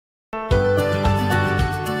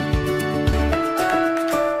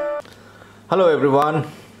Hello everyone,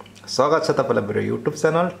 स्वागत छ तपाईलाई मेरो युट्युब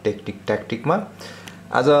च्यानल टेक्टिक ट्याक्टिकमा।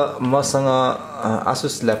 आज मसँग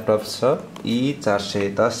Asus ल्यापटप छ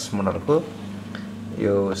E410 मोडलको।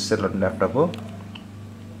 यो सेलर ल्यापटप हो।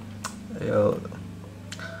 यो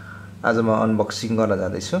आज म अनबक्सिङ गर्न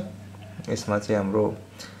जाँदैछु। यसमा चाहिँ हाम्रो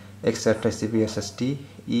 128GB SSD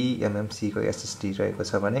eMMC को SSD रहेको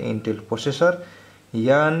छ भने इन्टेल प्रोसेसर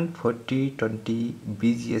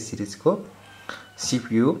N4020BGA सिरिज को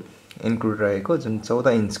CPU इन्क्लुड रहेको जुन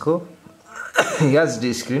 14 इन्च को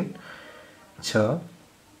HD स्क्रिन छ।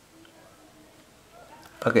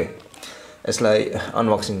 ओके, यसलाई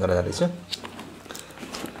अनबक्सिङ गर्न जाँदैछु।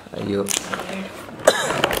 यो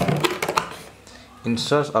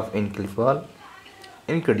इन्स्टल्स अफ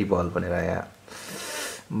इन्क्रेडिबल भनेर यहाँ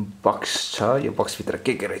बक्स छ। यो बक्स भित्र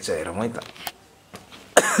के रहेछ हेरौँ है त।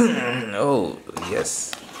 ओ यस,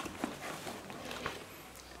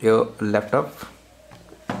 यो ल्यापटप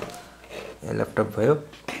भयो।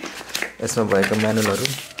 यसमा भएको म्यानुअलहरु,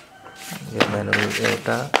 यो म्यानुअल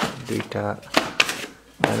एउटा दुईटा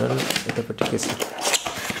म्यानुअल यतापट्टि के छ।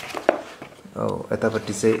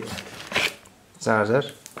 यतापट्टि चाहिँ चार्जर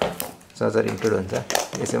इन्क्लुड हुन्छ।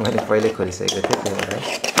 यो चाहिँ मैले पहिले खोलिसकेको थिएँ, त्यही भएर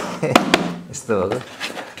यस्तो हो।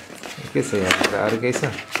 के छ यहाँ, अरु केही छ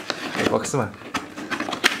बक्समा?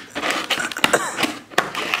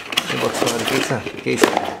 अरु केही छ? केही छ।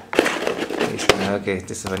 ओके,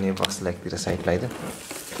 त्यसो भने बक्सलाई एकतिर साइड लगाइदिउँ।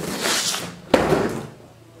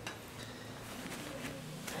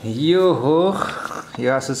 यो हो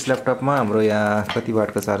यो Asus ल्यापटपमा हाम्रो यहाँ कति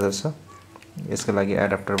वाटको चार्जर छ। यसको लागि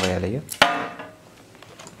एडाप्टर भइहाल्यो। यो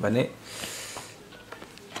भने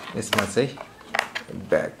यसमा चाहिँ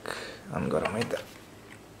ब्याक अन गरौँ है त।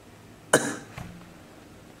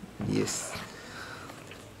 यस,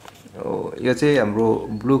 यो चाहिँ हाम्रो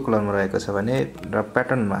ब्लू कलरमा रहेको छ भने र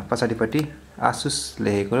प्याटर्नमा पछाडिपट्टि Asus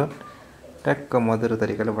लेखेको ट्याक्क मधुरो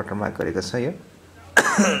तरिकाले वाटरमार्क गरेको छ। यो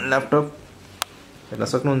ल्यापटप हेर्न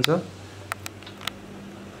सक्नुहुन्छ।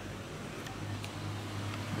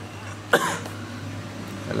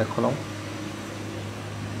 यसलाई खोलौँ।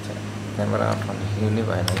 क्यामेरा हिँड्नै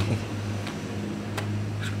भएन।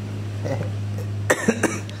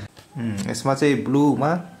 यसमा चाहिँ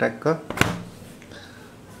ब्लूमा ट्याक्क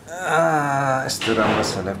यस्तो राम्रो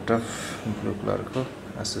छ ल्यापटप। ब्लू कलरको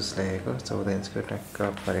Asus लेखेको 14 इन्चको ट्याक्क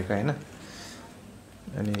परेको हैन।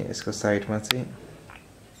 अनि यसको साइडमा चाहिँ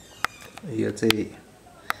यो चाहिँ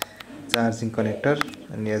चार्जिङ कनेक्टर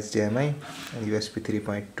अनि HDMI अनि USB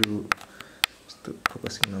 3.2 यस्तो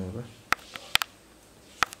फोकसिङ नहोस्।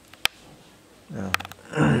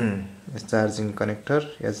 चार्जिङ कनेक्टर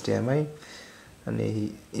HDMI अनि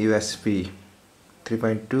USB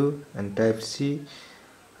 3.2 अनि type C,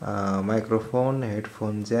 microphone,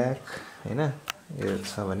 headphone jack हैन। यो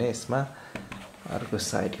छ भने यसमा अर्को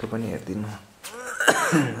साइडको पनि हेर्दिनु।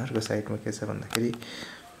 अर्को साइडमा के छ भन्दाखेरि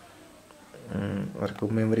अर्को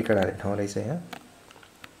मेमोरी कार्ड हाल्ने ठाउँ रहेछ यहाँ,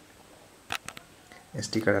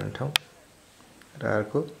 SD कार्ड हाल्ने ठाउँ र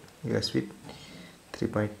अर्को USB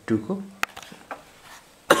 3.2 को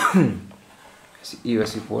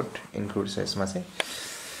USB पोर्ट इन्क्लुड छ यसमा चाहिँ।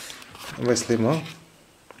 अब यसले म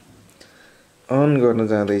अन गर्न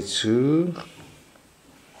जाँदैछु।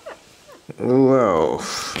 Wow,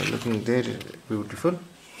 looking very beautiful.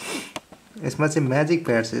 यसमा चाहिँ म्याजिक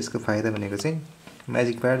प्याड छ। यसको फाइदा भनेको चाहिँ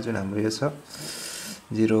म्याजिक प्याड जुन हाम्रो यो छ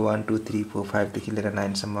 0 1 2 3 4 5 देखि लिएर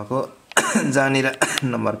 9 सम्मको जहाँनिर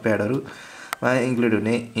नम्बर प्याडहरुमा इन्क्लुड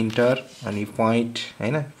हुने इन्टर अनि पोइन्ट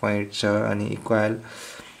हैन, पोइन्ट छ अनि इक्वल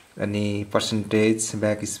अनि पर्सेन्टेज,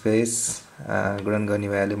 ब्याक स्पेस, गुणन गर्ने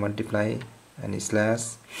भएले मल्टिप्लाई अनि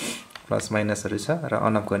स्ल्यास, प्लस माइनसहरु छ र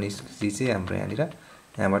अन अफ गर्ने चाहिँ हाम्रो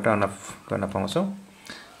यहाँबाट अन अफ गर्न पाउँछौं।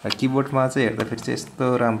 र किबोर्डमा चाहिँ हेर्दाखेरि चाहिँ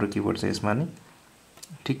यस्तो राम्रो किबोर्ड छ। यसमा नि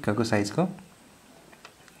ठिक्कको साइजको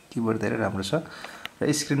किबोर्ड धेरै राम्रो छ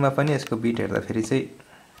र स्क्रिनमा पनि यसको बिट हेर्दाखेरि चाहिँ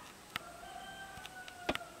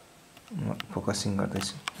म फोकसिङ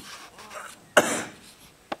गर्दैछु।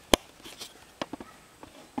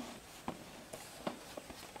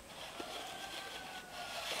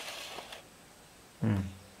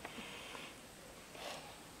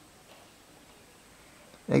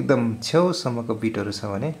 एकदम छेउसम्मको बिटहरु छ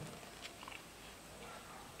भने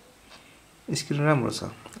स्क्रिन राम्रो छ।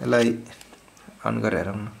 यसलाई अन गरेर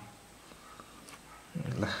हेरौँ न।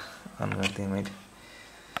 ल, अन गर्दै मैले।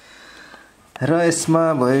 र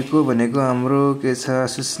यसमा भएको भनेको हाम्रो के छ,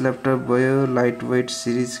 Asus ल्यापटप भयो, लाइट वेट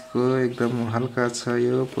सिरिजको एकदम हल्का छ।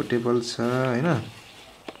 यो पोर्टेबल छ हैन।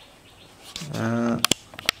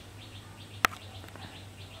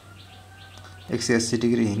 180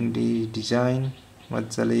 डिग्री हिन्डी डिजाइन,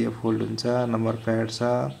 मजाले यो फोल्ड हुन्छ। नम्बर प्याड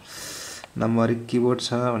छ नम्बरिक कीबोर्ड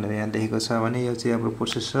छ भनेर यहाँ लेखेको छ भने यो चाहिँ हाम्रो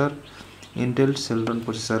प्रोसेसर इन्टेल सेल्ट्रोन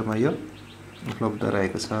प्रोसेसरमा यो उपलब्ध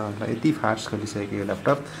रहेको छ। र यति फास्ट खोलिसकेको यो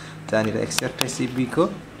ल्यापटप जहाँनिर 128 GB को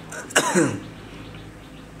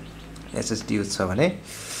SSD युज छ भने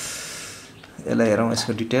यसलाई हेरौँ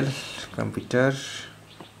यसको detail. Computer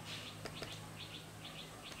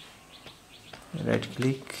right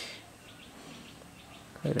click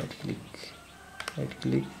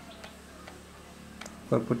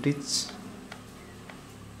properties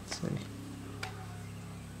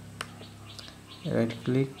right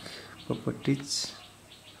click properties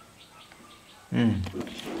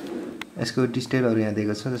यसको डिटेलहरु यहाँ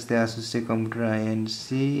दिएको छ। जस्तै Asus computer INC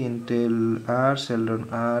Intel R Celeron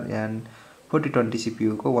R and 4020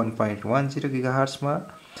 CPU को 1.10 GHz मा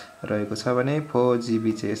रहेको छ भने 4 GB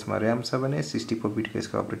चाहिँ यसमा RAM छ भने 64 बिट को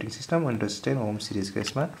यसको operating system Windows 10 home series को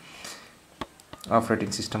यसमा अपरेटिङ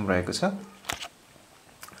सिस्टम रहेको छ।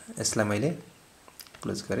 यसलाई मैले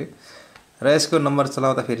क्लोज गरे र यसको नम्बर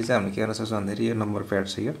चलाउँदा फेरि चाहिँ हामीले के गर्न सक्छौं भन्दाखेरि यो नम्बर प्याड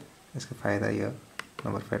छ यो यसको फाइदा यो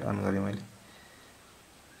नम्बर प्याड अन गरे मैले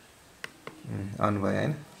अन भयो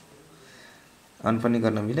हैन अन पनि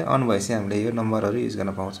गर्न मिले अन भएपछि हामीले यो नम्बरहरु युज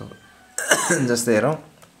गर्न पाउँछौं। जस्तै हेरौं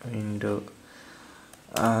विन्डो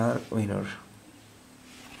आर विनर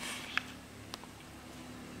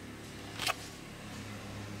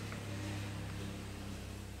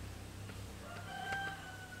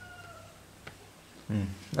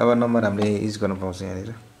अब नम्बर हामीले युज गर्न पाउँछौं।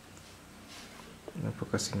 यहाँनिर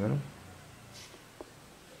फोकसिङ गरौँ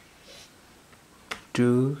 2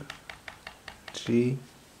 3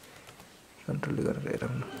 कन्ट्रोल गरेर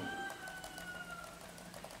हेरौँ न।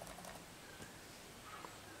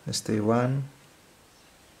 यस्तै 1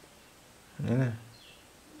 हैन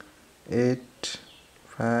 8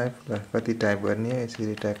 5 ल कति टाइप गर्ने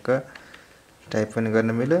यसरी टाइप पनि गर्न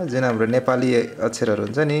मिल्यो। जुन हाम्रो नेपाली अक्षरहरु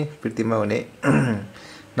हुन्छ नि पृथ्वीमा हुने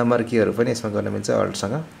नम्बर कीहरु पनि यसमा गर्न मिल्छ अल्ट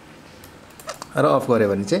सँग। र अफ गरे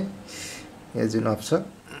भने चाहिँ यो जुन अफ छ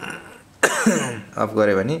अफ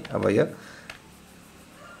गरे भने अब यो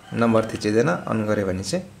नम्बर थिचिदैन अन गरे भने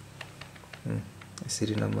चाहिँ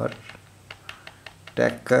यसरी नम्बर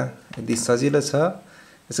ट्याग यदि सजिलो छ।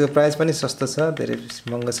 यसको प्राइस पनि सस्तो छ धेरै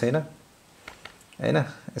महँगो छैन हैन।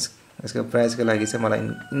 यसको प्राइसको लागि चाहिँ मलाई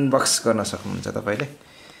इनबक्स गर्न सक्नुहुन्छ तपाईले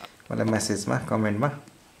मलाई मेसेजमा कमेन्टमा।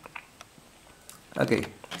 ओके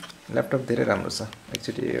ल्यापटप धेरै राम्रो छ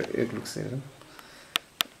एक्चुअली एक लुक्स हेरौँ।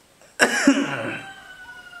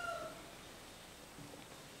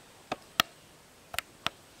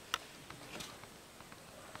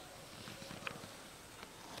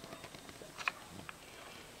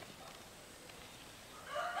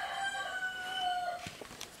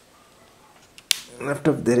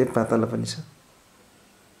 ल्यापटप धेरै पातला पनि छ।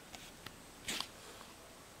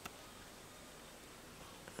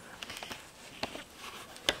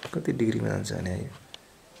 कति डिग्रीमा जान्छ भने यो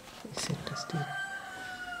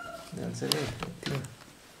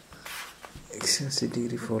 180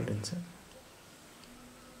 डिग्री फोल्ड हुन्छ।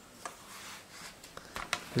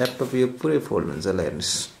 ल्यापटप यो पुरै फोल्ड हुन्छ ल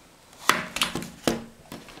हेर्नुस्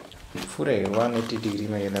पुरै 180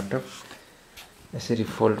 डिग्रीमा यो ल्यापटप यसरी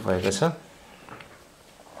फोल्ड भएको छ।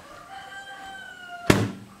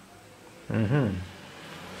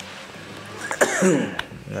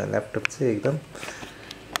 ल्यापटप चाहिँ एकदम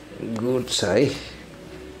गुड छ है।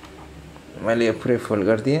 मैले यो पुरै फोल्ड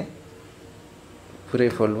गर्दिए पुरै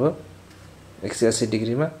फोल्ड भयो 180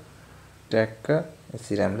 डिग्रीमा ट्याक्क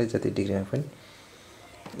यसरी हामीले जति डिग्रीमा पनि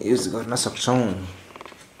युज गर्न सक्छौं।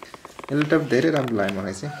 ल्यापटप धेरै राम्रो लाग्यो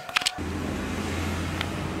मलाई चाहिँ।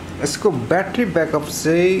 यसको ब्याट्री ब्याकअप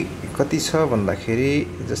चाहिँ कति छ भन्दाखेरि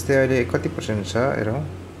जस्तै अहिले कति % छ हेरौँ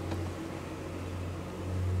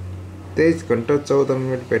 23 घण्टा 14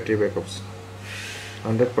 minute battery backup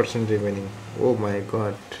 100% remaining. Oh my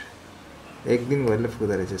God एक दिन भरले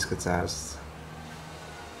पुग्दो रहेछ यसको चार्ज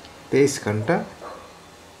 23 घण्टा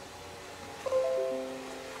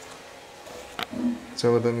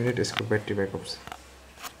 14 मिनेट यसको ब्याट्री ब्याकअप छ।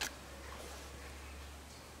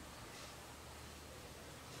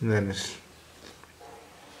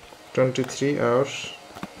 23 आवर्स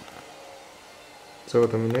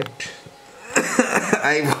 14 मिनेट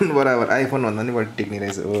आइफोन बराबर आइफोन भन्दा नि बढी टिक्ने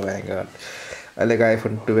रहेछ। ओ माय गॉड अहिलेको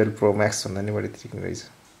आइफोन 12 प्रो मैक्स भन्दा नि बढी टिक्ने रहेछ।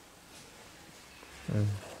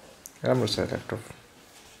 राम्रो छ ल्यापटप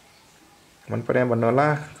मन पर्यो भन्नु होला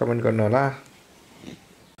कमेन्ट गर्नु होला।